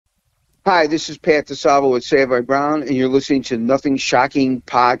Hi, this is Pat DeSalvo with Savoy Brown, and you're listening to Nothing Shocking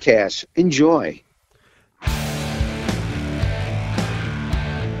Podcast. Enjoy.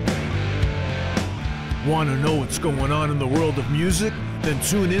 Want to know what's going on in the world of music? Then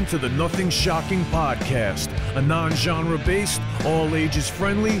tune in to the Nothing Shocking Podcast, a non-genre based, all-ages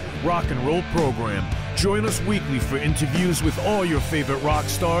friendly rock and roll program. Join us weekly for interviews with all your favorite rock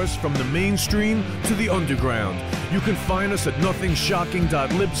stars from the mainstream to the underground. You can find us at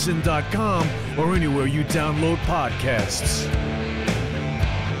nothingshocking.libsyn.com or anywhere you download podcasts.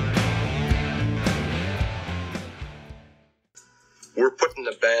 We're putting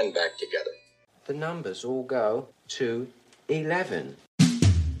the band back together. The numbers all go to 11.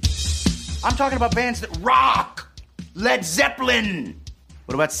 I'm talking about bands that rock. Led Zeppelin.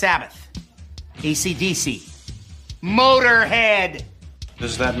 What about Sabbath? AC/DC. Motorhead.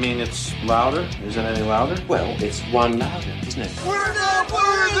 Does that mean it's louder? Is it any louder? Well, it's one louder, isn't it? We're not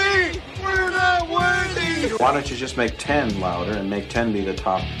worthy. We're not worthy. Why don't you just make 10 louder and make 10 be the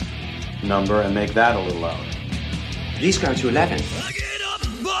top number and make that a little louder? These go to 11. I get up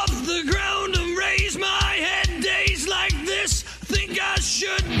off the ground and raise my head. Days like this, think I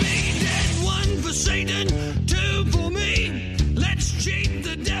should be dead. One for Satan, two for me. Let's cheat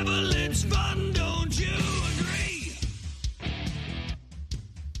the devil, it's fun, don't you agree?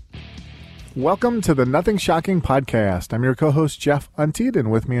 Welcome to the Nothing Shocking Podcast. I'm your co-host, Jeff Untied, and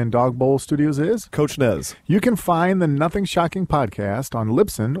with me in Dog Bowl Studios is Coach Nez. You can find the Nothing Shocking Podcast on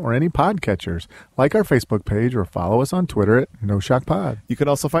Libsyn or any podcatchers. Like our Facebook page or follow us on Twitter at NoShockPod. You can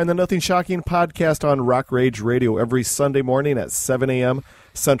also find the Nothing Shocking Podcast on Rock Rage Radio every Sunday morning at 7 a.m.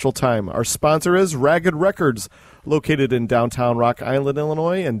 Central Time. Our sponsor is Ragged Records, located in downtown Rock Island,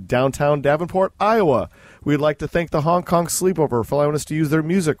 Illinois, and downtown Davenport, Iowa. We'd like to thank the Hong Kong Sleepover for allowing us to use their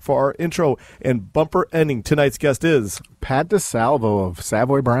music for our intro and bumper ending. Tonight's guest is Pat DeSalvo of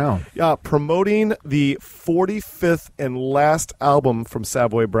Savoy Brown. Promoting the 45th and last album from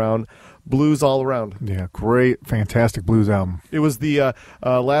Savoy Brown, Blues All Around. Yeah, great, fantastic blues album. It was the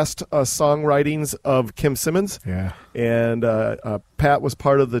last songwritings of Kim Simmons. Yeah. And Pat was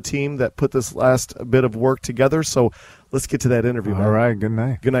part of the team that put this last bit of work together. So let's get to that interview. All right, good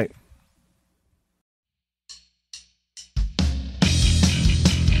night. Good night.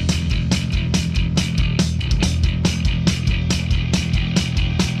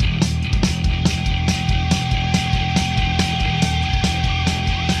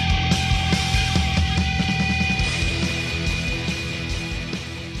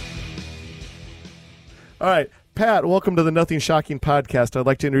 All right, Pat, welcome to the Nothing Shocking Podcast. I'd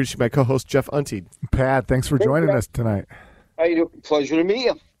like to introduce you to my co-host, Jeff Untied. Pat, thanks for joining us tonight. How you doing? Pleasure to meet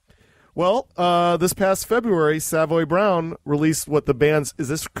you. Well, this past February, Savoy Brown released what the band's, is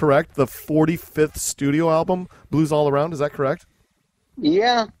this correct, the 45th studio album, Blues All Around, is that correct?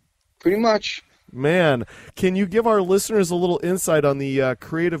 Yeah, pretty much. Man, can you give our listeners a little insight on the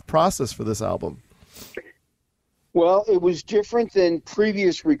creative process for this album? Well, it was different than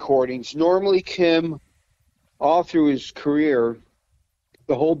previous recordings. Normally, Kim, all through his career,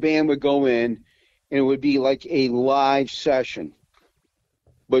 the whole band would go in, and it would be like a live session.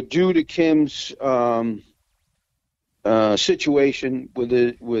 But due to Kim's situation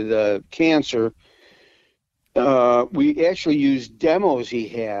with cancer, we actually used demos he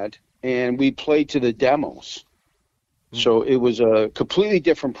had, and we played to the demos. So it was a completely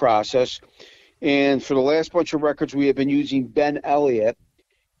different process. And for the last bunch of records, we have been using Ben Elliott,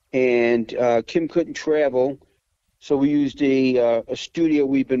 and Kim couldn't travel. So we used a studio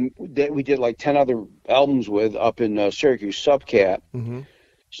we did like 10 other albums with up in Syracuse, Subcat. Mm-hmm.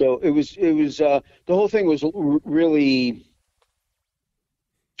 So it was the whole thing was really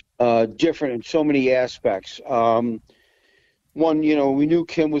different in so many aspects. One, we knew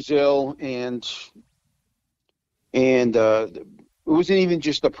Kim was ill, and it wasn't even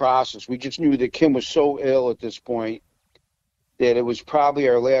just the process. We just knew that Kim was so ill at this point that it was probably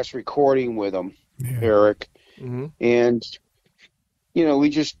our last recording with him, Eric. Mm-hmm. And, we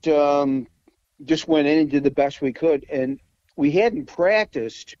just went in and did the best we could. And we hadn't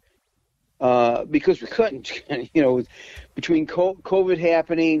practiced because we couldn't, between COVID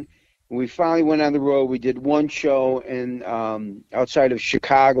happening, we finally went on the road. We did one show outside of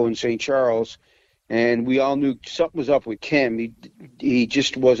Chicago in St. Charles, and we all knew something was up with Kim. He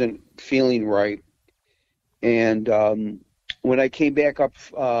just wasn't feeling right. And when I came back up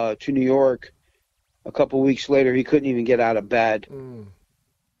to New York, a couple of weeks later, he couldn't even get out of bed.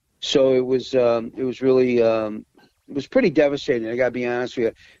 So it was really it was pretty devastating. I got to be honest with you.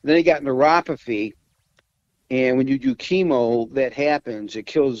 And then he got neuropathy, and when you do chemo, that happens. It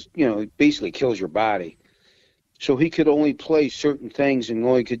kills, it basically kills your body. So he could only play certain things and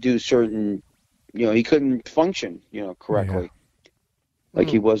only could do certain, he couldn't function, correctly like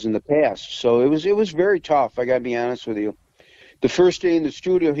he was in the past. So it was very tough. I got to be honest with you. The first day in the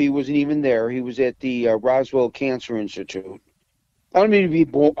studio, he wasn't even there. He was at the Roswell Cancer Institute. I don't mean to be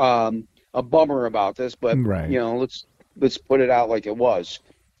a bummer about this, but let's put it out like it was.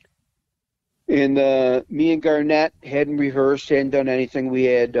 And me and Garnett hadn't rehearsed, hadn't done anything. We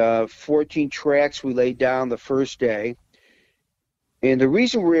had 14 tracks we laid down the first day. And the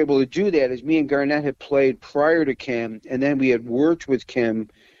reason we were able to do that is me and Garnett had played prior to Kim, and then we had worked with Kim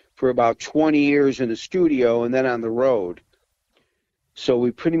for about 20 years in the studio and then on the road. So we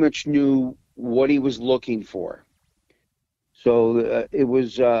pretty much knew what he was looking for. So it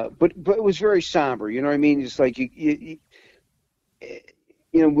was, but it was very somber. You know what I mean? It's like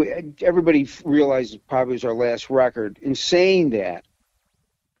everybody realizes probably was our last record. In saying that,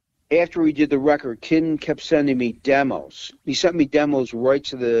 after we did the record, Kim kept sending me demos. He sent me demos right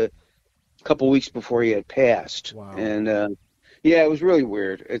to the couple weeks before he had passed. Wow. And it was really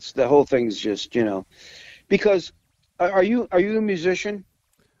weird. It's the whole thing's just because are you a musician?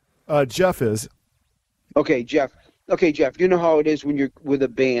 Jeff is. Okay, Jeff. You know how it is when you're with a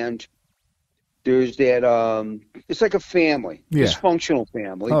band. There's that, it's like a family, dysfunctional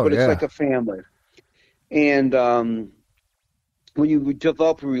family, but it's like a family. And when you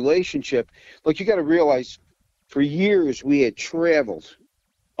develop a relationship, you got to realize for years we had traveled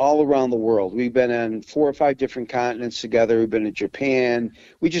all around the world. We've been on 4 or 5 different continents together. We've been in Japan.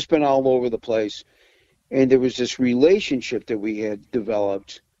 We've just been all over the place. And there was this relationship that we had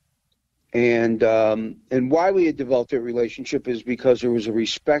developed. And why we had developed that relationship is because there was a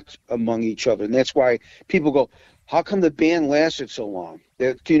respect among each other. And that's why people go, how come the band lasted so long?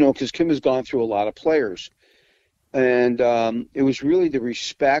 Because Kim has gone through a lot of players. And it was really the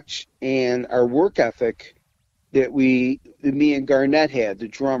respect and our work ethic that me and Garnett had, the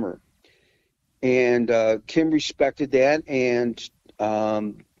drummer. And Kim respected that, and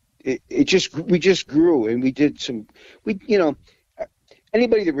we just grew, and we did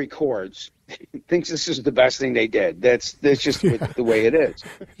anybody that records thinks this is the best thing they did. That's just the way it is.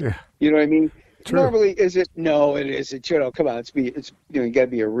 Yeah. You know what I mean? True. Normally, is it? No, it isn't. Come on, you got to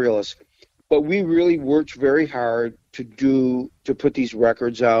be a realist. But we really worked very hard to put these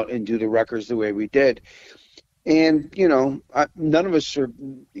records out and do the records the way we did. And, none of us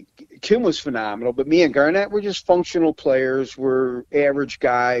Kim was phenomenal, but me and Garnett were just functional players. We're average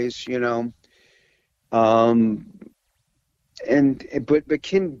guys, but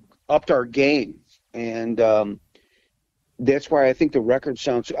Kim upped our game. And that's why I think the record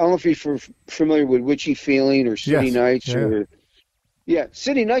sounds, I don't know if you're familiar with Witchy Feeling or City Nights or... Yeah,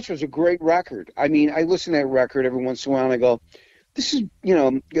 City Nights was a great record. I mean, I listen to that record every once in a while, and I go, this is,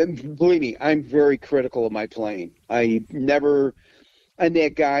 believe me, I'm very critical of my playing. I'm that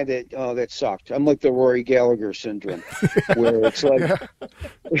guy that sucked. I'm like the Rory Gallagher syndrome, where it's like,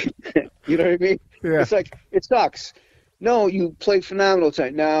 you know what I mean? Yeah. It's like, it sucks. No, you played phenomenal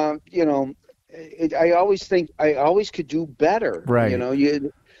tonight. Now, I always think I always could do better. Right.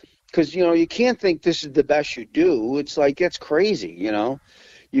 Because, you can't think this is the best you do. It's like, that's crazy,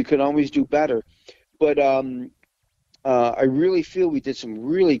 You can always do better. But I really feel we did some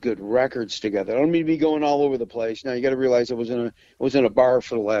really good records together. I don't mean to be going all over the place. Now, you got to realize I was in a bar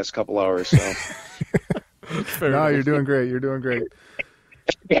for the last couple hours. So. No, you're doing great. You're doing great.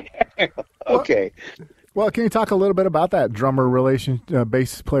 Okay. Well, can you talk a little bit about that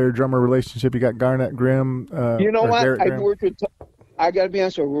bass player-drummer relationship? You got Garnett Grimm. You know what? I got to be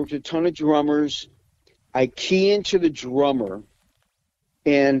honest, I worked with a ton of drummers. I key into the drummer,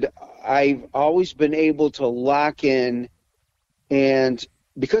 and I've always been able to lock in. And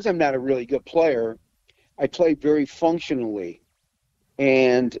because I'm not a really good player, I play very functionally.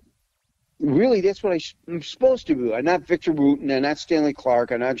 And really, that's what I'm supposed to do. I'm not Victor Wooten. I'm not Stanley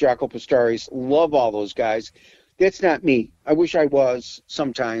Clark. I'm not Jaco Pastorius. Love all those guys. That's not me. I wish I was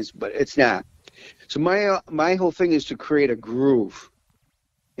sometimes, but it's not. So my whole thing is to create a groove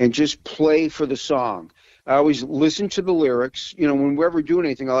and just play for the song. I always listen to the lyrics. When we're ever doing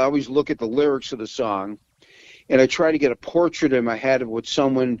anything, I'll always look at the lyrics of the song, and I try to get a portrait in my head of what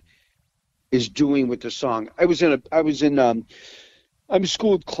someone is doing with the song. I'm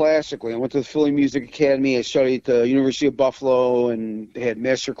schooled classically. I went to the Philly Music Academy. I studied at the University of Buffalo, and they had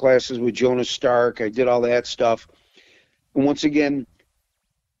master classes with Jonas Stark. I did all that stuff. And once again,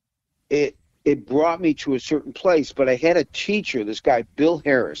 it brought me to a certain place, but I had a teacher, this guy, Bill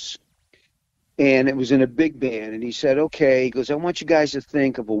Harris, and it was in a big band, and he said, okay, he goes, I want you guys to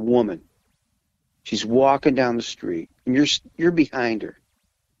think of a woman. She's walking down the street, and you're behind her.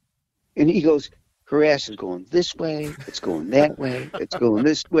 And he goes, her ass is going this way, it's going that way, it's going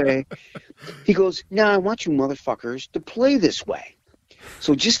this way. He goes, now I want you motherfuckers to play this way.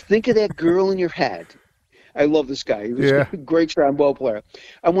 So just think of that girl in your head. I love this guy. He was a great trombone player.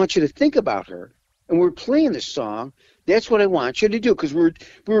 I want you to think about her, and we're playing this song. That's what I want you to do, because we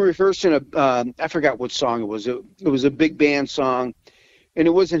were rehearsing I forgot what song it was. It was a big band song, and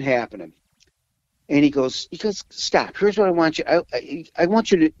it wasn't happening. And he goes, stop. Here's what I want you. I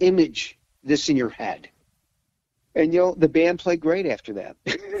want you to image this in your head. And the band played great after that.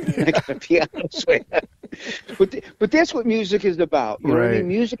 I gotta be honest with you. But that's what music is about. You know what I mean?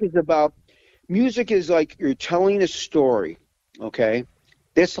 Music is like you're telling a story. Okay,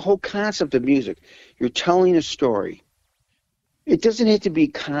 that's the whole concept of music. You're telling a story. It doesn't have to be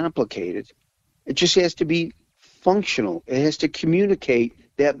complicated. It just has to be functional. It has to communicate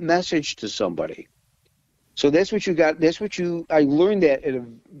that message to somebody. So that's what you got. I learned that at a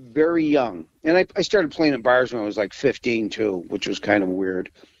very young. And I started playing in bars when I was like 15 too, which was kind of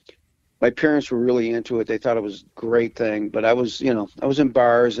weird. My parents were really into it. They thought it was a great thing. But I was in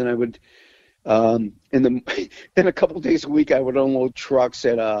bars, and I would, then a couple of days a week I would unload trucks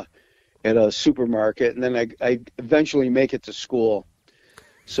at a supermarket, and then I eventually make it to school.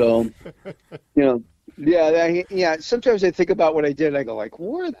 So, yeah. Sometimes I think about what I did. I go like,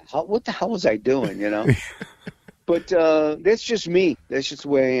 what the hell was I doing? But that's just me. That's just the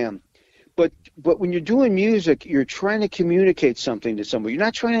way I am. But when you're doing music, you're trying to communicate something to somebody. You're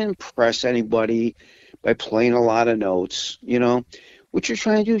not trying to impress anybody by playing a lot of notes. What you're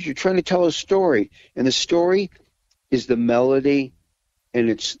trying to do is you're trying to tell a story, and the story is the melody, and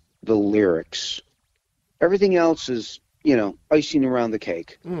it's the lyrics. Everything else is icing around the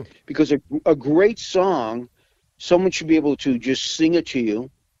cake. Because a great song, someone should be able to just sing it to you.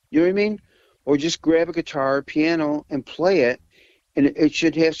 You know what I mean? Or just grab a guitar or piano and play it, and it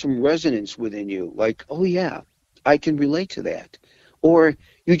should have some resonance within you. Like, oh yeah, I can relate to that. Or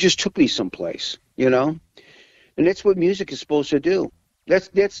you just took me someplace, And that's what music is supposed to do. That's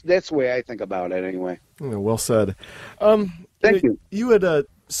the way I think about it anyway. Well said. Thank you. You had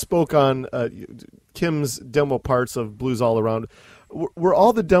spoke on Kim's demo parts of Blues All Around. Were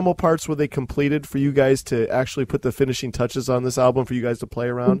all the demo parts, were they completed for you guys to actually put the finishing touches on this album for you guys to play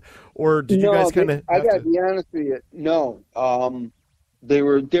around? Or did you guys kind of I got to be honest with you. No. They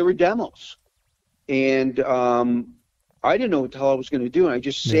were demos. And I didn't know what the hell I was going to do. And I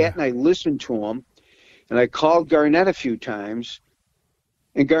just sat and I listened to them. And I called Garnett a few times.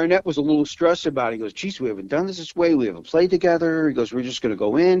 And Garnett was a little stressed about it. He goes, geez, we haven't done this way. We haven't played together. He goes, we're just going to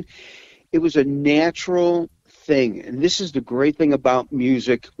go in. It was a natural thing. And this is the great thing about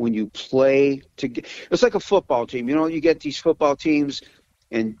music when you play together. It's like a football team. You get these football teams,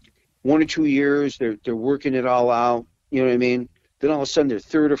 and 1 or 2 years, they're working it all out. You know what I mean? Then all of a sudden, their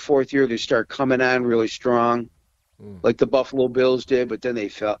third or fourth year, they start coming on really strong, like the Buffalo Bills did. But then I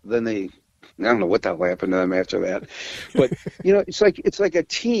don't know what the hell happened to them after that. But, it's like a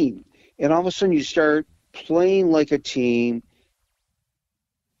team. And all of a sudden you start playing like a team,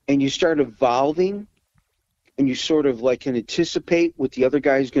 and you start evolving, and you sort of like can anticipate what the other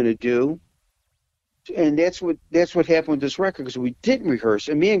guy's going to do. And that's what happened with this record, because we didn't rehearse.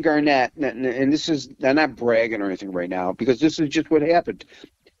 And me and Garnett, and this is, I'm not bragging or anything right now, because this is just what happened.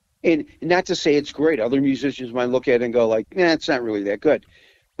 And not to say it's great. Other musicians might look at it and go like, it's not really that good.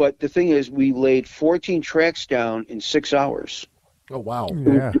 But the thing is, we laid 14 tracks down in 6 hours. Oh, wow.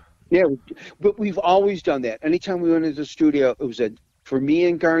 Yeah, but we've always done that. Anytime we went into the studio, it was for me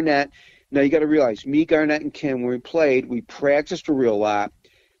and Garnett. Now, you got to realize, me, Garnett, and Kim, when we played, we practiced a real lot.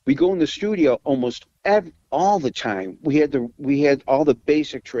 We go in the studio almost all the time. We had all the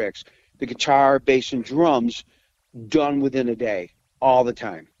basic tracks, the guitar, bass, and drums done within a day, all the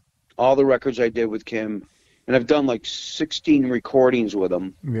time. All the records I did with Kim. And I've done like 16 recordings with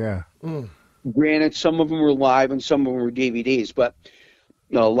them. Yeah. Granted, some of them were live and some of them were DVDs, but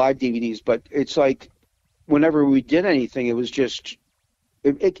live DVDs. But it's like whenever we did anything, it was just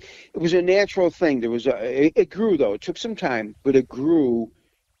it was a natural thing. It grew though. It took some time, but it grew.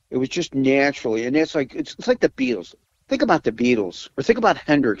 It was just naturally, and that's like it's like the Beatles. Think about the Beatles, or think about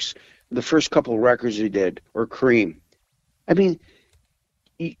Hendrix, the first couple of records he did, or Cream. I mean,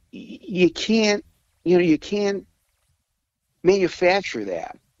 you can't. You can't manufacture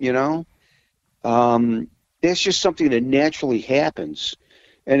that, That's just something that naturally happens,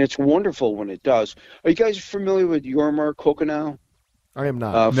 and it's wonderful when it does. Are you guys familiar with Yormar Coconut? I am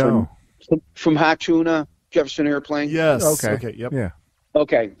not. No. From Hot Tuna, Jefferson Airplane? Yes. Okay. Yep. Yeah.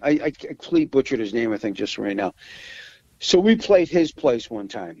 Okay. I completely butchered his name, I think, just right now. So we played his place one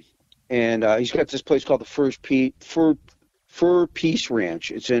time, and he's got this place called the Fur Peace Ranch.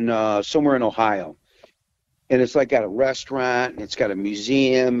 It's in somewhere in Ohio. and it's like got a restaurant, and it's got a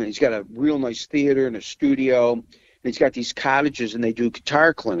museum, and it's got a real nice theater and a studio, and it's got these cottages, and they do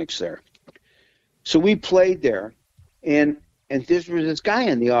guitar clinics there. So we played there, and there was this guy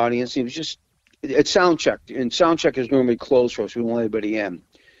in the audience. He was just at soundcheck, and soundcheck is normally closed for us. We don't let anybody in.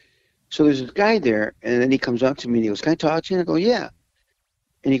 So there's this guy there, and then he comes up to me, and he goes, "Can I talk to you?" And I go, "Yeah."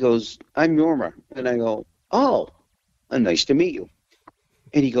 And he goes, "I'm Norma." And I go, "Oh, nice to meet you."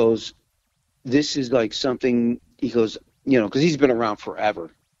 And he goes, "This is like something," he goes, because he's been around forever.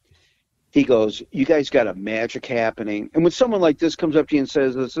 He goes, "You guys got a magic happening." And when someone like this comes up to you and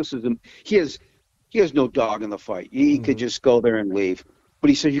says this is he has no dog in the fight. He could just go there and leave. But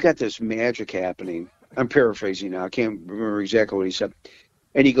he said, "You got this magic happening." I'm paraphrasing now. I can't remember exactly what he said.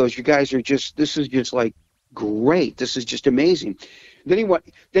 And he goes, "You guys are this is just like great. This is just amazing." Then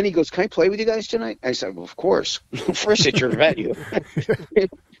he goes, "Can I play with you guys tonight?" I said, "Well, of course." First, it's your venue.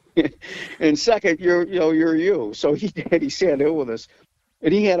 And second, you're you. So he sat there with us,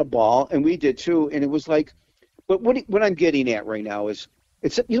 and he had a ball, and we did too. And it was like, but what I'm getting at right now is,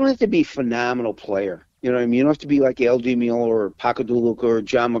 you don't have to be a phenomenal player. You know what I mean? You don't have to be like Al Di Meola or Paco de Luca or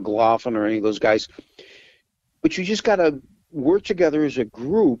John McLaughlin or any of those guys. But you just got to work together as a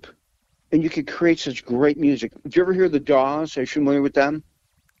group, and you can create such great music. Did you ever hear the Dawes? Are you familiar with them?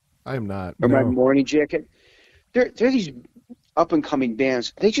 I am not. Or My Morning Jacket? They're these up-and-coming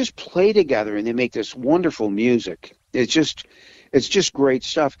bands. They just play together, and they make this wonderful music. It's just great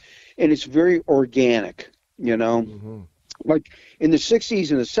stuff, and it's very organic, Mm-hmm. Like in the 60s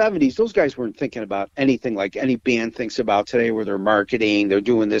and the 70s, those guys weren't thinking about anything like any band thinks about today, where they're marketing, they're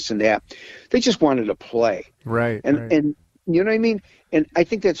doing this and that. They just wanted to play. Right. And you know what I mean? And I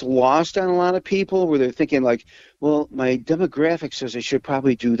think that's lost on a lot of people, where they're thinking like, well, my demographic says I should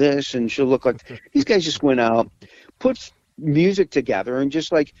probably do this and should look like these guys just went out, put music together, and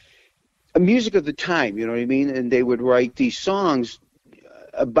just like a music of the time, you know what I mean? And they would write these songs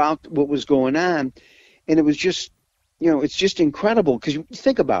about what was going on, and it was just, it's just incredible, because you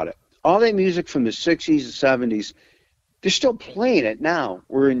think about it. All that music from the 60s and 70s, they're still playing it now.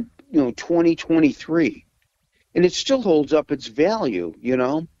 We're in 2023. And it still holds up its value,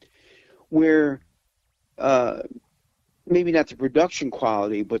 where maybe not the production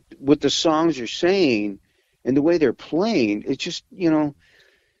quality, but what the songs are saying and the way they're playing, it's just, I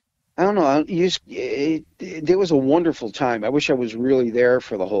don't know. There was a wonderful time. I wish I was really there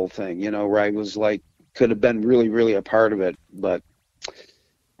for the whole thing, where I was like, could have been really, really a part of it, but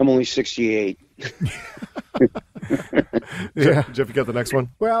I'm only 68. Yeah. Jeff, you got the next one?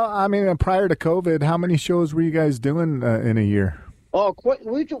 Well, I mean, prior to COVID, how many shows were you guys doing in a year? Oh,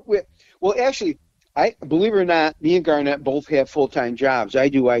 well, actually, believe it or not, me and Garnett both have full-time jobs. I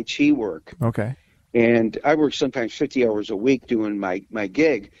do IT work. Okay. And I work sometimes 50 hours a week doing my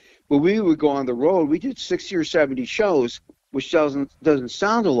gig. But we would go on the road. We did 60 or 70 shows, which doesn't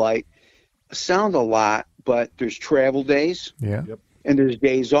sound a lot, but there's travel days. Yeah. Yep. And there's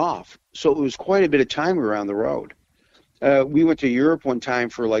days off. So it was quite a bit of time around the road. We went to Europe one time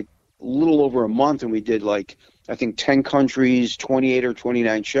for like a little over a month, and we did like, I think 10 countries, 28 or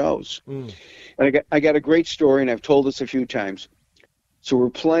 29 shows. And I got a great story, and I've told this a few times. So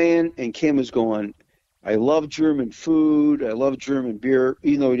we're playing, and Kim is going, "I love German food. I love German beer,"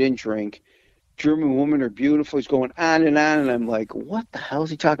 even though he didn't drink. "German women are beautiful." He's going on, and I'm like, what the hell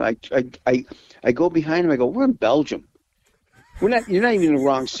is he talking about? I go behind him. I go, "We're in Belgium. You're not even in the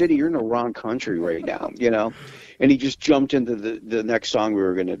wrong city. You're in the wrong country right now, And he just jumped into the next song we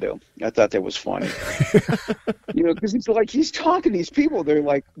were going to do. I thought that was funny. Because it's like he's talking to these people. They're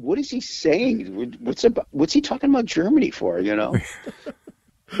like, what is he saying? What's he talking about Germany for,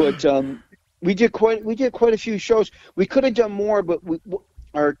 But we did quite a few shows. We could have done more, but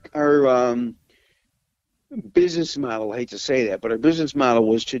our business model, I hate to say that, but our business model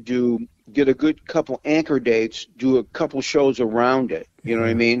was to get a good couple anchor dates, do a couple shows around it. You know what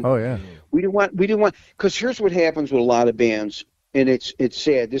I mean? Oh yeah. We didn't want, because here's what happens with a lot of bands, and it's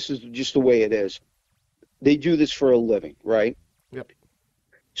sad. This is just the way it is. They do this for a living, right? Yep.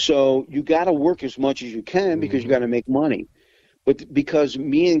 So you got to work as much as you can because you got to make money. But because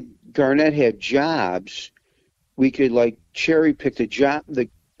me and Garnett had jobs, we could like cherry pick the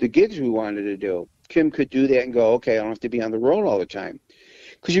gigs we wanted to do. Kim could do that and go, okay, I don't have to be on the road all the time.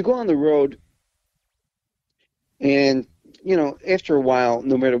 Because you go on the road, and, after a while,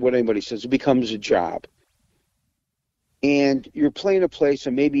 no matter what anybody says, it becomes a job. And you're playing a place,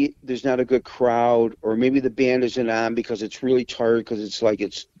 and maybe there's not a good crowd, or maybe the band isn't on because it's really tired because it's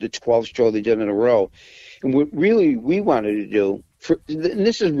the 12th show they did in a row. And what really we wanted to do, and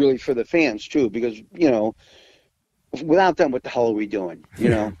this is really for the fans too, because, without them, what the hell are we doing?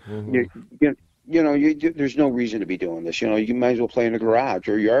 there's no reason to be doing this. You might as well play in a garage,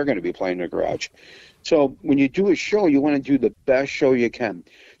 or you are going to be playing in a garage. So when you do a show, you want to do the best show you can.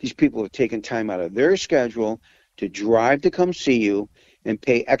 These people have taken time out of their schedule to drive to come see you and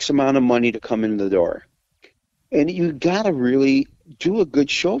pay X amount of money to come in the door. And you got to really do a good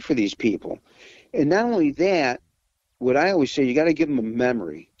show for these people. And not only that, what I always say, you got to give them a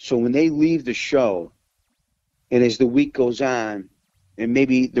memory. So when they leave the show, and as the week goes on, and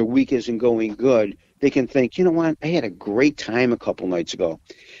maybe their week isn't going good, they can think, you know what, I had a great time a couple nights ago.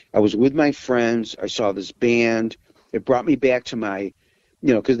 I was with my friends. I saw this band. It brought me back to my,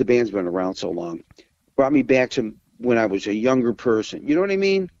 because the band's been around so long, brought me back to when I was a younger person. You know what I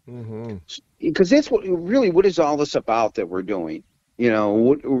mean? Mm-hmm. Because that's what is all this about that we're doing?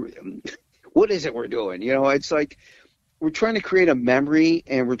 What is it we're doing? It's like we're trying to create a memory,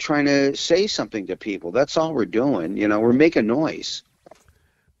 and we're trying to say something to people. That's all we're doing. We're making noise.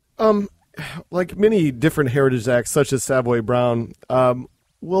 Like many different heritage acts, such as Savoy Brown,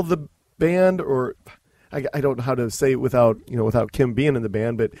 will the band, or I don't know how to say it without Kim being in the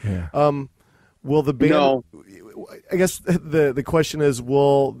band, but will the band? No. I guess the question is,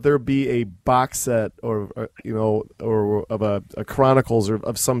 will there be a box set or of a Chronicles or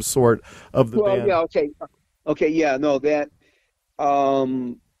of some sort of the band? Well, yeah, okay, yeah, no, that,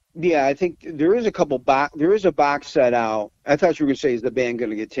 yeah, I think there is there is a box set out. I thought you were going to say, is the band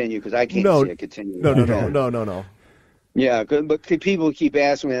going to continue? Because I can't see it continue. No. Yeah, but people keep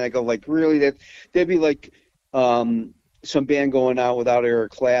asking me, and I go, like, really? That'd be like some band going out without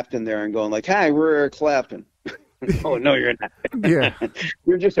Eric Clapton there and going like, hi, we're Eric Clapton. Oh, no, you're not. Yeah.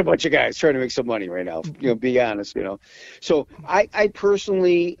 You're just a bunch of guys trying to make some money right now. Be honest, So I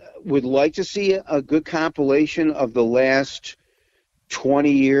personally would like to see a good compilation of the last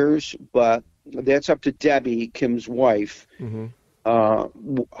 20 years, but that's up to Debbie, Kim's wife,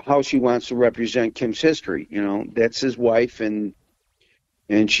 how she wants to represent Kim's history. That's his wife, and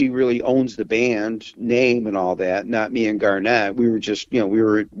she really owns the band name and all that, not me and Garnett. We were just,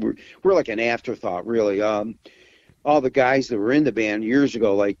 we're like an afterthought, really. All the guys that were in the band years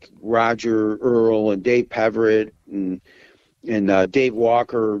ago, like Roger Earl and Dave Peverett and Dave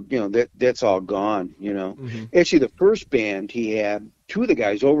Walker, that's all gone, Actually, the first band he had, two of the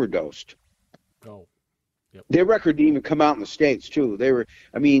guys overdosed. Oh. Yep. Their record didn't even come out in the States, too. There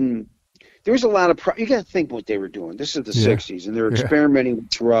was a lot of you got to think what they were doing. This is the 60s, and they're experimenting with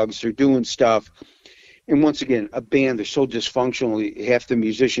drugs. They're doing stuff. And once again, a band, they're so dysfunctional. Half the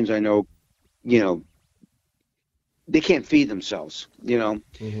musicians I know, they can't feed themselves,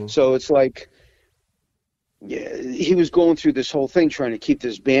 So it's like, he was going through this whole thing trying to keep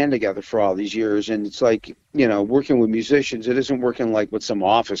this band together for all these years. And it's like, working with musicians, it isn't working like with some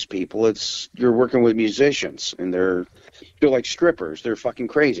office people. You're working with musicians, and they're like strippers. They're fucking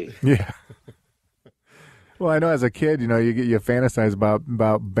crazy. Yeah. Well, I know as a kid, you fantasize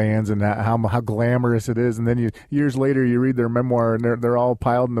about bands and how glamorous it is, and then years later you read their memoir, and they're all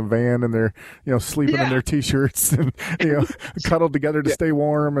piled in the van, and they're sleeping in their t-shirts and cuddled together to stay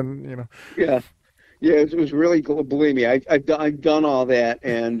warm, and Yeah, it was really cool. Believe me, I've done all that,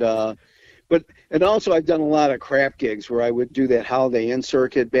 and also I've done a lot of crap gigs where I would do that Holiday Inn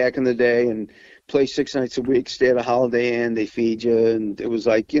circuit back in the day and play 6 nights a week, stay at a Holiday Inn, they feed you, and it was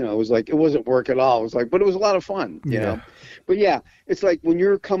like, it wasn't work at all. It was like, but it was a lot of fun, you know. But yeah, it's like when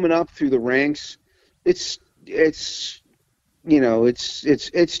you're coming up through the ranks, it's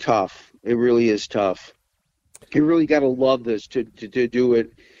tough. It really is tough. You really got to love this to do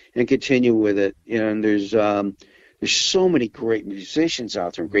it and continue with it. And there's so many great musicians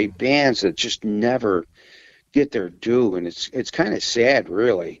out there, great bands that just never get their due, and it's kind of sad,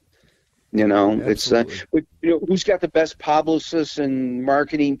 really. It's but who's got the best publicists and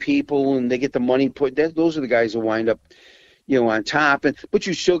marketing people, and they get the money put. Those are the guys who wind up, on top. But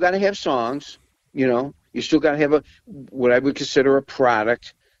you still got to have songs. You still got to have what I would consider a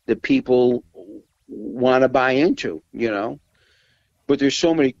product that people want to buy into. But there's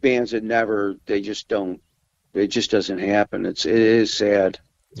so many bands that they just don't. It just doesn't happen. It is sad.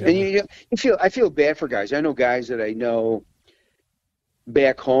 Yeah. And I feel bad for guys. I know guys that I know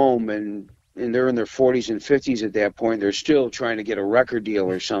back home, and they're in their 40s and 50s at that point. They're still trying to get a record deal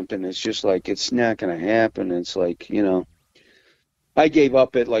or something. It's just like, it's not going to happen. It's like, I gave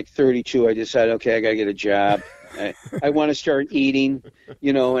up at like 32. I decided, okay, I got to get a job. I want to start eating,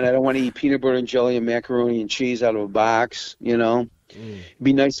 and I don't want to eat peanut butter and jelly and macaroni and cheese out of a box, It'd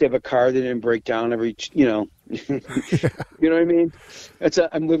be nice to have a car that didn't break down every, you know what I mean?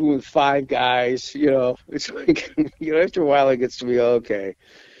 I'm living with 5 guys, It's like, after a while it gets to be okay.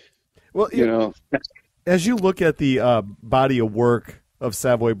 Well, as you look at the body of work of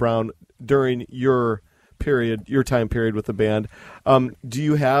Savoy Brown, during your time period with the band. Do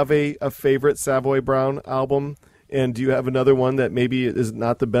you have a favorite Savoy Brown album? And do you have another one that maybe is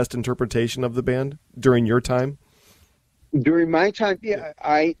not the best interpretation of the band during your time? During my time, yeah,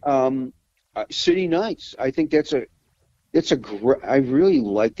 City Nights. I think I really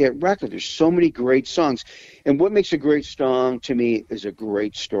like that record. There's so many great songs, and what makes a great song to me is a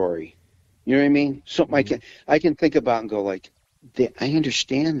great story. You know what I mean? Something I can think about and go like, I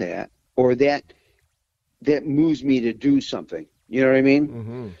understand that, or that moves me to do something. You know what I mean?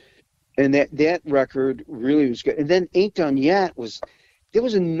 Mm-hmm. And that record really was good. And then Ain't Done Yet there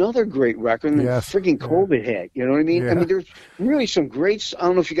was another great record, and then freaking COVID hit. You know what I mean? Yeah. I mean, there's really some great. I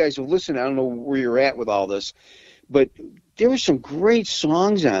don't know if you guys have listened. I don't know where you're at with all this, but there were some great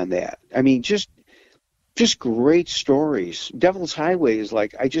songs on that. I mean, just great stories. Devil's Highway is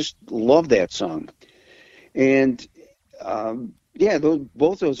I just love that song. And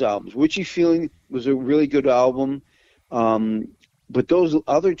both those albums. Witchy Feeling was a really good album. But those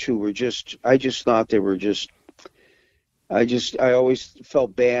other two were I just thought they were I always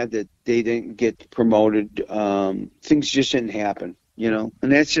felt bad that they didn't get promoted. Things just didn't happen, and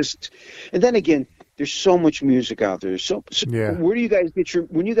and then again, there's so much music out there. So where do you guys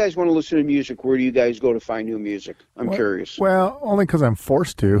when you guys want to listen to music, where do you guys go to find new music? I'm curious. Well, only because I'm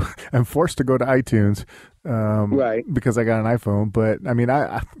forced to. I'm forced to go to iTunes. Right. Because I got an iPhone. But I mean,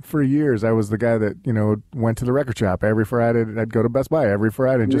 I for years I was the guy that went to the record shop every Friday. I'd go to Best Buy every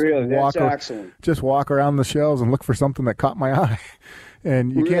Friday and just walk around the shelves and look for something that caught my eye.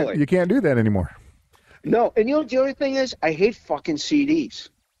 And you can't do that anymore. No, and the other thing is, I hate fucking CDs,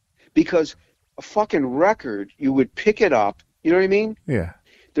 because a fucking record, you would pick it up. You know what I mean? Yeah.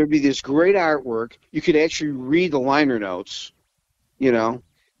 There'd be this great artwork. You could actually read the liner notes.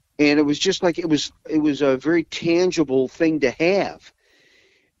 And it was just it was a very tangible thing to have.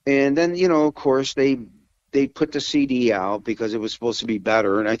 And then, of course, they put the CD out because it was supposed to be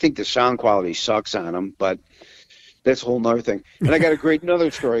better. And I think the sound quality sucks on them, but that's a whole nother thing. And I got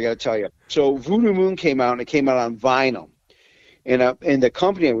another story I got to tell you. So Voodoo Moon came out, and it came out on vinyl. And the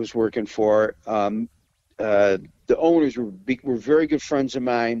company I was working for, the owners were very good friends of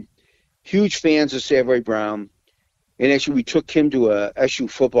mine, huge fans of Savoy Brown. And actually, we took him to a SU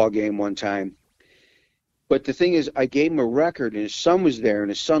football game one time. But the thing is, I gave him a record, and his son was there,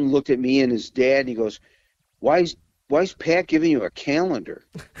 and his son looked at me and his dad, and he goes, why is Pat giving you a calendar?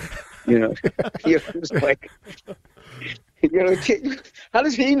 It was like, how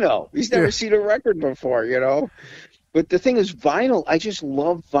does he know? He's never seen a record before, But the thing is, vinyl, I just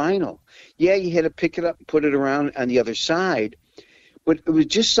love vinyl. Yeah, you had to pick it up and put it around on the other side, but it was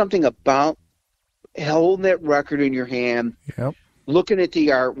just something about holding that record in your hand, looking at the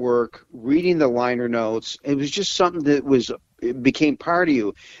artwork, reading the liner notes. It was just something that it became part of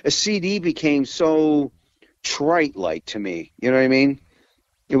you. A CD became so trite-like to me. You know what I mean?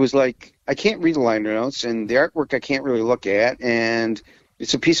 It was like, I can't read the liner notes, and the artwork I can't really look at, and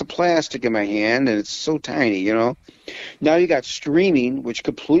it's a piece of plastic in my hand, and it's so tiny, Now you got streaming, which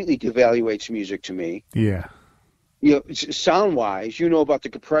completely devaluates music to me. Yeah. Sound-wise, about the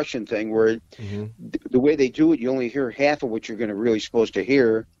compression thing, where the way they do it, you only hear half of what you're going to really supposed to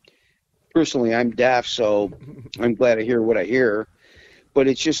hear. Personally, I'm deaf, so I'm glad I hear what I hear. But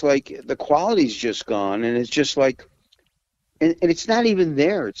it's just like the quality's just gone, and it's just like, and it's not even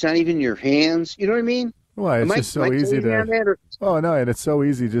there. It's not even in your hands. You know what I mean? Well, it's just so easy to. Oh no, and it's so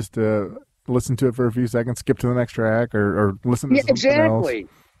easy just to listen to it for a few seconds, skip to the next track, or listen to something else.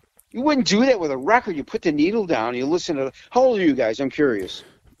 You wouldn't do that with a record. You put the needle down. You listen to. How old are you guys? I'm curious.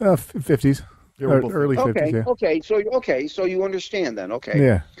 50s, early 50s. Yeah. Okay. So you understand then. Okay.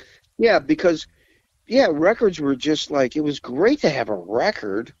 Yeah. Yeah, because records were just like, it was great to have a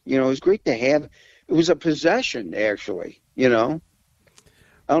record. It was great to have. It was a possession, actually. I don't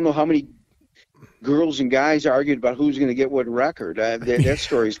know how many girls and guys argued about who's going to get what record. That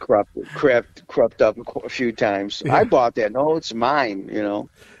story's cropped up a few times. Yeah. I bought that. No, it's mine.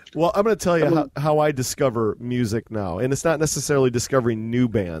 Well, I'm going to tell you how I discover music now, and it's not necessarily discovering new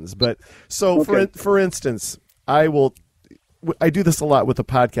bands, but for instance, I do this a lot with the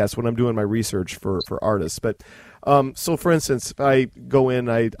podcast when I'm doing my research for artists. But so, for instance, if I go in,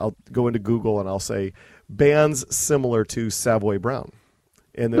 I'll go into Google and I'll say bands similar to Savoy Brown,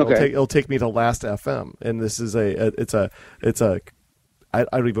 and then it'll take me to Last FM, and this is it's a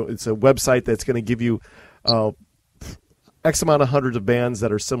website that's going to give you X amount of hundreds of bands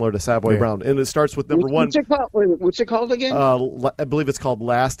that are similar to Savoy Brown, and it starts with number one. What's it called again? I believe it's called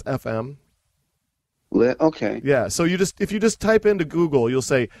Last FM. Okay. Yeah. So if you just type into Google, you'll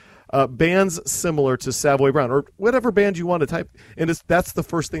say bands similar to Savoy Brown or whatever band you want to type, and that's the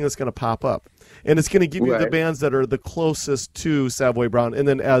first thing that's going to pop up, and it's going to give you the bands that are the closest to Savoy Brown, and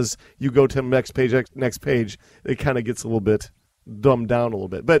then as you go to the next page, it kind of gets a little bit dumbed down a little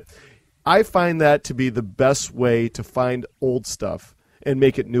bit. But I find that to be the best way to find old stuff and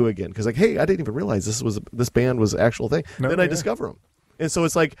make it new again. Because, like, hey, I didn't even realize this band was an actual thing. Then I discover them. And so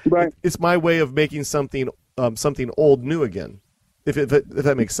it's like, it's my way of making something old new again, if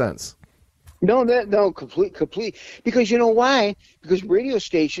that makes sense. No, complete. Because you know why? Because radio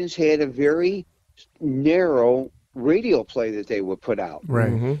stations had a very narrow radio play that they would put out.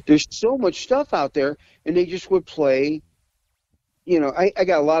 Right. Mm-hmm. There's so much stuff out there, and they just would play. You know, I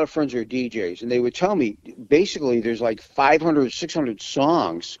got a lot of friends who are DJs, and they would tell me, basically, there's like 500, 600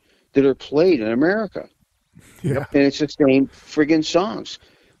 songs that are played in America. Yeah. And it's the same friggin' songs.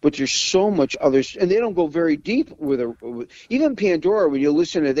 But there's so much others, and they don't go very deep even Pandora, when you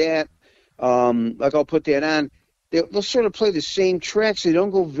listen to that, like I'll put that on, they'll sort of play the same tracks. They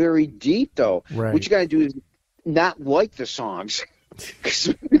don't go very deep, though. Right. What you got to do is not like the songs.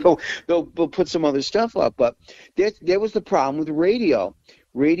 Because they'll put some other stuff up, but that was the problem with radio.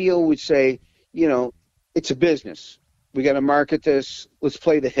 Radio would say, you know, it's a business. We got to market this. Let's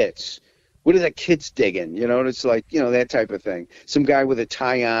play the hits. What are the kids digging? You know, and it's like, you know, that type of thing. Some guy with a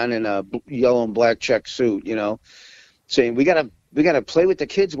tie on and a yellow and black check suit, you know, saying we gotta play what the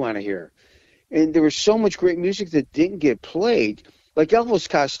kids want to hear. And there was so much great music that didn't get played, like Elvis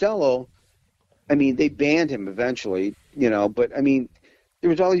Costello. I mean, they banned him eventually, you know, but I mean, there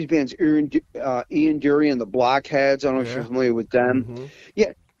was all these bands, Ian Dury and the Blockheads. I don't know if you're familiar with them.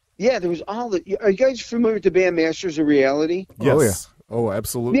 Mm-hmm. Yeah, there was all the. Are you guys familiar with the band Masters of Reality? Yes. Oh,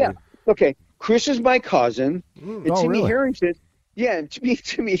 absolutely. Yeah. Okay. Chris is my cousin, and Timmy Harrington. Yeah, and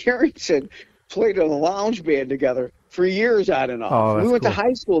Timmy Harrington played in a lounge band together for years on and off. Oh, we went cool. to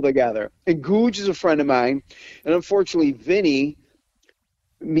high school together. And Googe is a friend of mine, and unfortunately,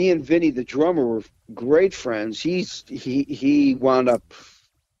 me and Vinny, the drummer, were great friends. He wound up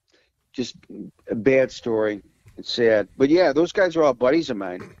just a bad story. It's sad. But yeah, those guys are all buddies of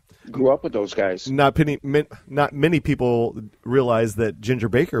mine. Grew up with those guys. Not many people realize that Ginger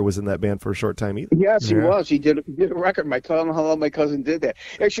Baker was in that band for a short time either. Yes, he was. He did a record. I don't know how long my cousin did that.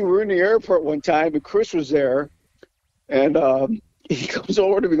 Actually, we were in the airport one time, and Chris was there, and he comes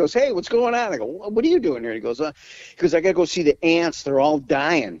over to me and goes, "Hey, what's going on?" I go, "What are you doing here?" He goes, "I got to go see the ants. They're all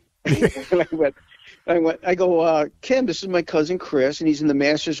dying." And I go, "Kim, this is my cousin Chris, and he's in the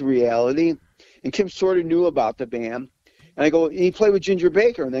Masters of Reality." And Kim sort of knew about the band. And I go, he played with Ginger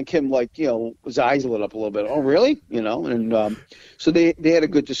Baker. And then Kim, like, you know, his eyes lit up a little bit. Oh, really? You know, and so they had a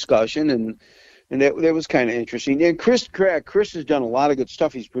good discussion, and that was kind of interesting. And Chris has done a lot of good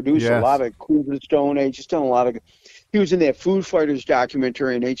stuff. He's produced a lot of Queens of the Stone Age. He's done a lot of good. He was in that Foo Fighters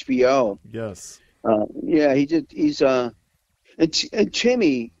documentary on HBO. Yes. Yeah, he did. He's and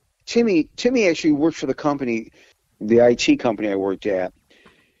Timmy actually worked for the company, the IT company I worked at.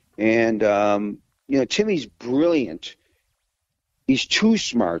 And, you know, Timmy's brilliant. He's too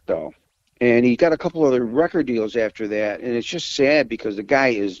smart, though. And he got a couple other record deals after that. And it's just sad because the guy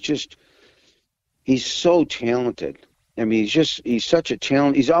is just, he's so talented. I mean, he's such a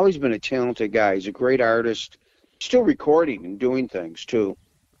talent. He's always been a talented guy. He's a great artist. Still recording and doing things, too.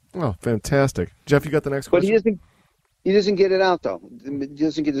 Oh, fantastic. Jeff, you got the next question? But he doesn't get it out, though. He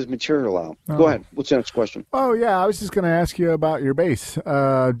doesn't get his material out. Go ahead. What's the next question? Oh, yeah. I was just going to ask you about your bass.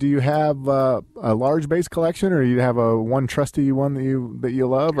 Do you have a large bass collection, or do you have one trusty one that you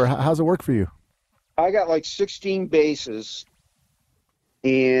love, or how's it work for you? I got like 16 basses,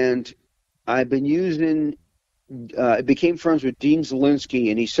 and I've been using I became friends with Dean Zielinski,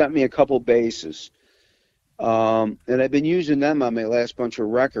 and he sent me a couple basses. And I've been using them on my last bunch of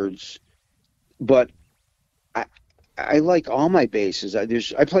records. But I like all my basses. I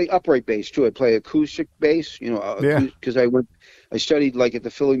play upright bass too. I play acoustic bass, you know, because I studied like at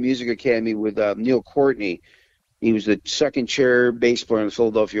the Philly Music Academy with Neil Courtney. He was the second chair bass player in the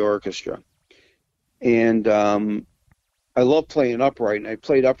Philadelphia Orchestra, and I love playing upright. And I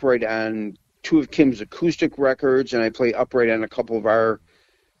played upright on 2 of Kim's acoustic records, and I play upright on a couple of our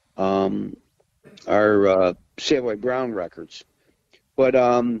Savoy Brown records. But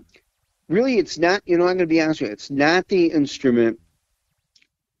really, it's not, you know, I'm going to be honest with you, it's not the instrument.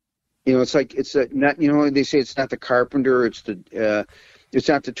 You know, it's like, not, you know, they say it's not the carpenter, it's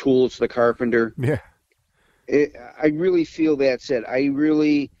not the tool, it's the carpenter. Yeah. I really feel that said.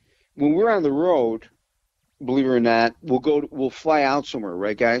 When we're on the road, believe it or not, we'll fly out somewhere,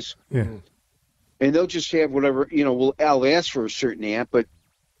 right, guys? Yeah. And they'll just have whatever, you know, I'll ask for a certain amp, but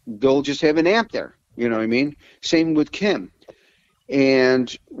they'll just have an amp there. You know what I mean? Same with Kim.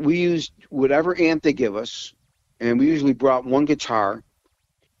 And we used whatever amp they give us, and we usually brought one guitar.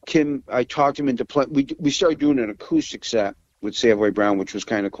 Kim, I talked him into play. We started doing an acoustic set with Savoy Brown, which was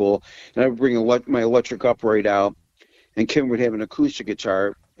kind of cool. And I would bring my electric upright out, and Kim would have an acoustic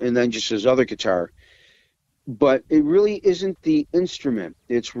guitar, and then just his other guitar. But it really isn't the instrument.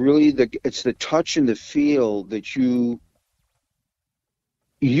 It's really it's the touch and the feel that you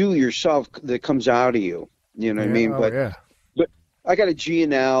yourself that comes out of you. You know what I mean? But I got a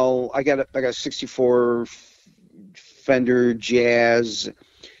G&L. I got a 64 Fender Jazz.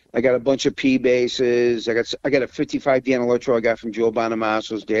 I got a bunch of P basses. I got a 55 Dan Electro I got from Joe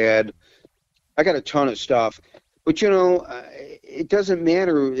Bonamasso's dad. I got a ton of stuff, but it doesn't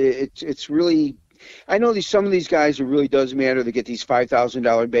matter. It's really, I know some of these guys, it really does matter to get these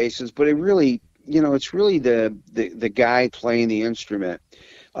 $5,000 basses, but it really, it's really the guy playing the instrument.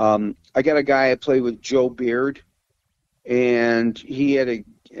 I got a guy I play with, Joe Beard, and he had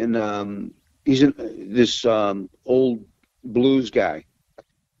he's this old blues guy.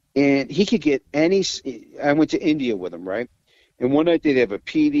 And he could get I went to India with him, right? And one night they'd have a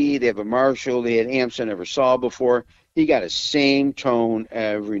PD, they have a Marshall, they had amps I never saw before. He got the same tone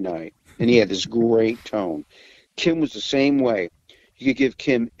every night. And he had this great tone. Kim was the same way. You could give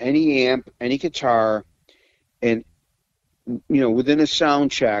Kim any amp, any guitar, and, within a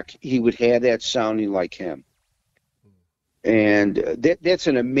sound check, he would have that sounding like him. And that's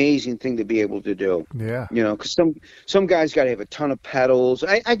an amazing thing to be able to do. Yeah. Because some guys got to have a ton of pedals.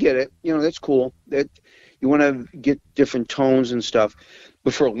 I get it. That's cool. That you want to get different tones and stuff.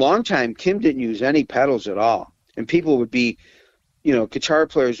 But for a long time, Kim didn't use any pedals at all. And people would be, guitar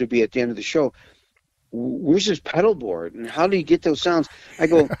players would be at the end of the show, where's his pedal board? And how do you get those sounds? I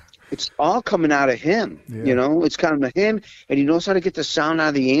go, it's all coming out of him. Yeah. It's coming out of him, and he knows how to get the sound out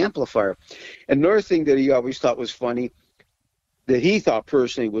of the amplifier. Another thing that he always thought was funny, that he thought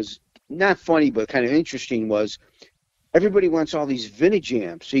personally was not funny but kind of interesting, was everybody wants all these vintage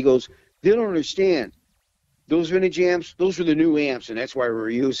amps. He goes, they don't understand. Those vintage amps, those were the new amps, and that's why we were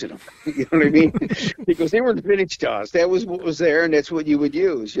using them. You know what I mean? He goes, they weren't vintage to us. That was what was there, and that's what you would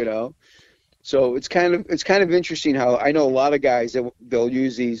use, So it's kind of interesting how I know a lot of guys that they'll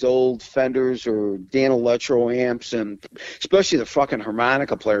use these old Fenders or Dan Electro amps, and especially the fucking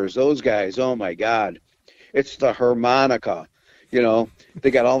harmonica players. Those guys, oh my God, it's the harmonica.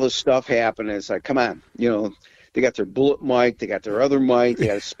 They got all this stuff happening. It's like, come on, they got their bullet mic, they got their other mic, they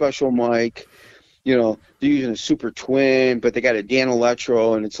got a special mic, they're using a Super Twin, but they got a Dan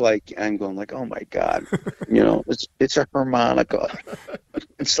Electro, and it's like, I'm going like, oh my God, it's a harmonica.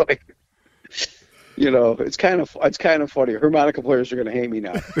 It's like, it's kind of funny. Harmonica players are going to hate me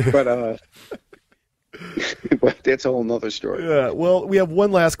now, but but that's a whole nother story. Yeah. Well, we have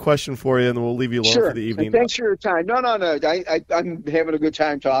one last question for you, and then we'll leave you alone for the evening. Thanks for your time. No. I'm having a good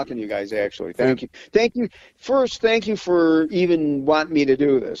time talking to you guys, actually. Thank you. First, thank you for even wanting me to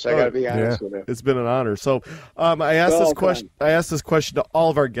do this. I got to be honest with you. It's been an honor. So I asked this question to all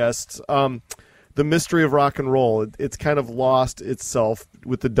of our guests. The mystery of rock and roll, it's kind of lost itself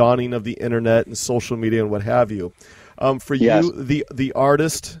with the dawning of the internet and social media and what have you. For you, the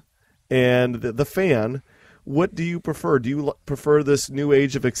artist and the fan, what do you prefer? Do you prefer this new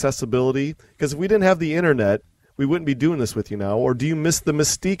age of accessibility? Because if we didn't have the internet, we wouldn't be doing this with you now. Or do you miss the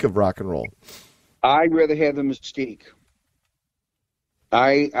mystique of rock and roll? I'd rather have the mystique.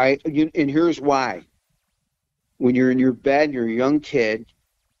 And here's why. When you're in your bed and you're a young kid,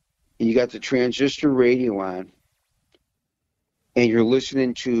 and you got the transistor radio on, and you're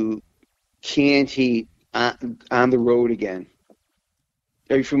listening to Canned Heat on the Road Again.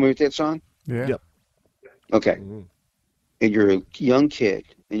 Are you familiar with that song? Yeah. Yep. Okay. Mm-hmm. And you're a young kid,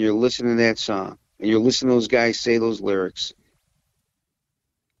 and you're listening to that song, and you're listening to those guys say those lyrics.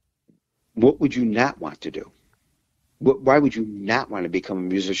 What would you not want to do? Why would you not want to become a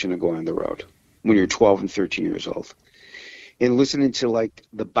musician and go on the road when you're 12 and 13 years old? And listening to, like,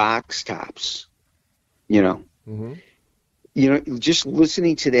 the Box Tops, Mm-hmm. Just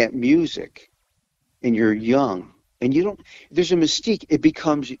listening to that music, and you're young, and there's a mystique. It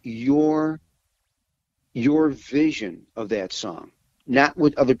becomes your vision of that song, not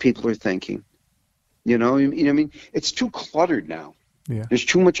what other people are thinking. You know what I mean? It's too cluttered now. Yeah. There's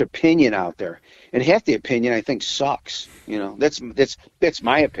too much opinion out there, and half the opinion I think sucks. That's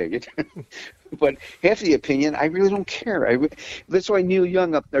my opinion. But half the opinion, I really don't care. That's why Neil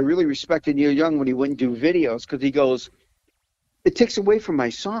Young, I really respected Neil Young when he wouldn't do videos, because he goes, it takes away from my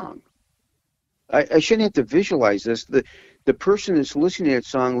song. I shouldn't have to visualize this. The person that's listening to that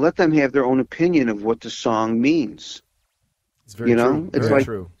song, let them have their own opinion of what the song means. It's very true. It's very like,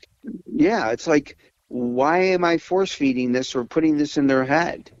 true. Yeah, it's like why am I force feeding this or putting this in their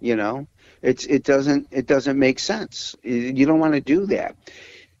head? You know, it doesn't make sense. You don't want to do that.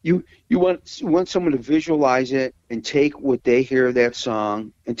 You want someone to visualize it and take what they hear of that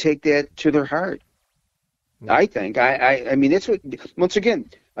song and take that to their heart. I think. I mean, that's what. Once again,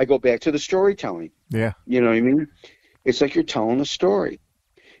 I go back to the storytelling. Yeah. You know what I mean? It's like you're telling a story,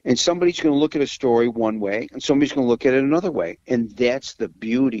 and somebody's going to look at a story one way, and somebody's going to look at it another way, and that's the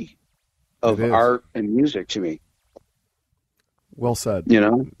beauty of art and music to me. Well said. You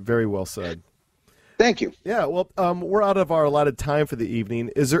know, very well said. Thank you. Yeah, well, we're out of our allotted time for the evening.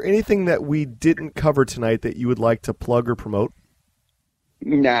 Is there anything that we didn't cover tonight that you would like to plug or promote?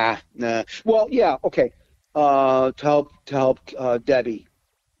 Nah. Well, yeah, okay. To help Debbie,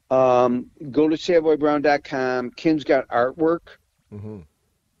 go to SavoyBrown.com. Kim's got artwork,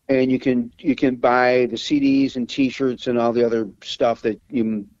 and you can buy the CDs and T-shirts and all the other stuff that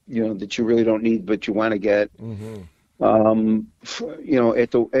you really don't need but you want to get. At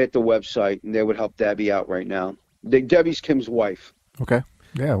the website, and that would help Debbie out right now. Debbie's Kim's wife. Okay.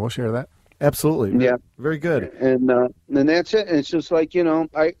 Yeah, we'll share that. Absolutely. Yeah. Very good. And that's it. And it's just like,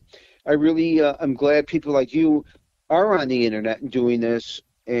 I really I'm glad people like you are on the internet and doing this,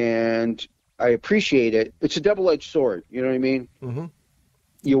 and I appreciate it. It's a double-edged sword. You know what I mean? Mm-hmm.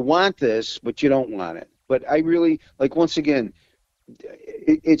 You want this, but you don't want it. But I really, like, once again,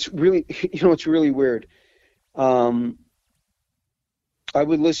 it's really, it's really weird. I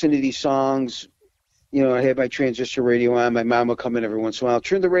would listen to these songs, I had my transistor radio on, my mom would come in every once in a while,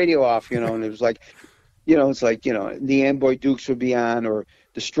 turn the radio off, and it was like, it's like, the Amboy Dukes would be on, or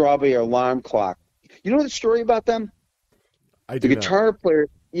the Strawberry Alarm Clock. You know the story about them? I do. The guitar player,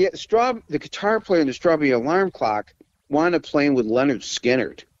 the guitar player in the Strawberry Alarm Clock wound up playing with Leonard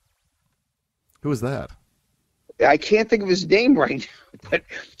Skinner. Who was that? I can't think of his name right now, but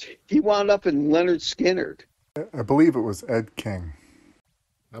he wound up in Leonard Skinner. I believe it was Ed King.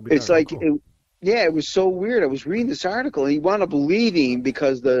 It's like, cool. It was so weird. I was reading this article, and he wound up leaving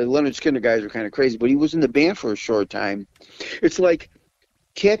because the Leonard Skinner guys were kind of crazy, but he was in the band for a short time. It's like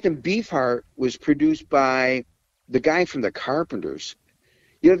Captain Beefheart was produced by the guy from the Carpenters.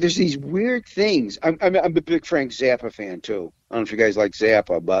 There's these weird things. I'm a big Frank Zappa fan, too. I don't know if you guys like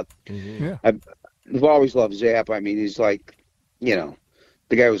Zappa, but I've always loved Zappa. I mean, he's like, the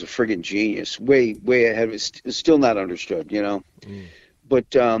guy was a friggin' genius, way ahead of it. It's still not understood,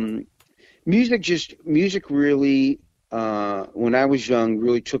 But music really, when I was young,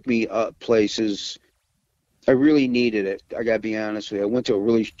 really took me up places. I really needed it. I got to be honest with you. I went to a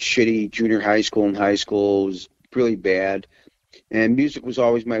really shitty junior high school and high school. It was really bad. And music was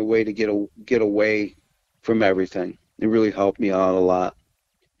always my way to get away from everything. It really helped me out a lot.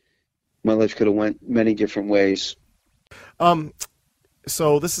 My life could have went many different ways.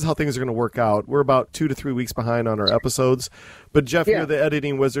 So this is how things are going to work out. We're about 2 to 3 weeks behind on our episodes, but Jeff, you're the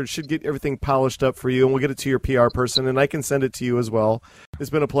editing wizard, should get everything polished up for you, and we'll get it to your PR person, and I can send it to you as well.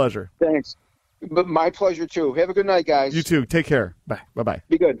 It's been a pleasure. Thanks. But my pleasure, too. Have a good night, guys. You too. Take care. Bye. Bye-bye.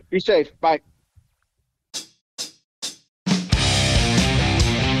 Be good. Be safe. Bye.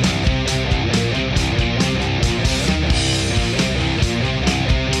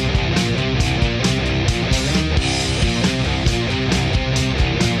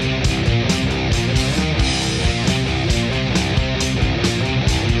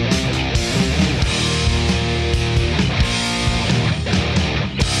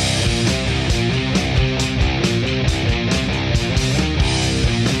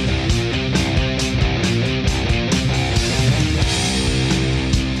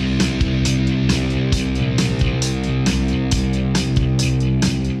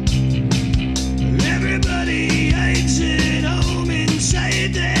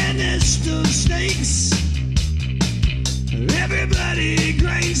 Everybody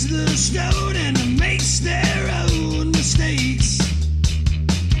grinds the stone and makes their own mistakes.